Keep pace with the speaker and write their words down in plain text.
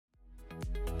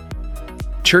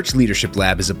Church Leadership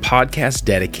Lab is a podcast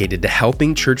dedicated to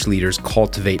helping church leaders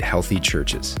cultivate healthy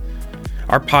churches.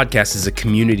 Our podcast is a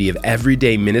community of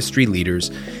everyday ministry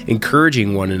leaders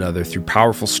encouraging one another through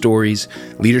powerful stories,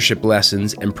 leadership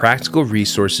lessons, and practical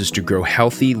resources to grow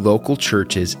healthy local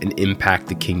churches and impact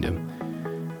the kingdom.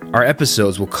 Our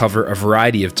episodes will cover a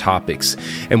variety of topics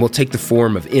and will take the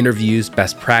form of interviews,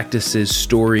 best practices,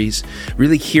 stories,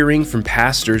 really hearing from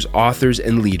pastors, authors,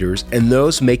 and leaders, and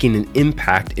those making an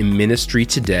impact in ministry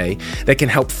today that can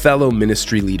help fellow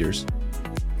ministry leaders.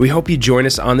 We hope you join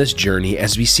us on this journey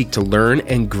as we seek to learn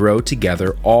and grow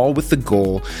together, all with the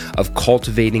goal of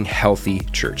cultivating healthy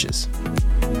churches.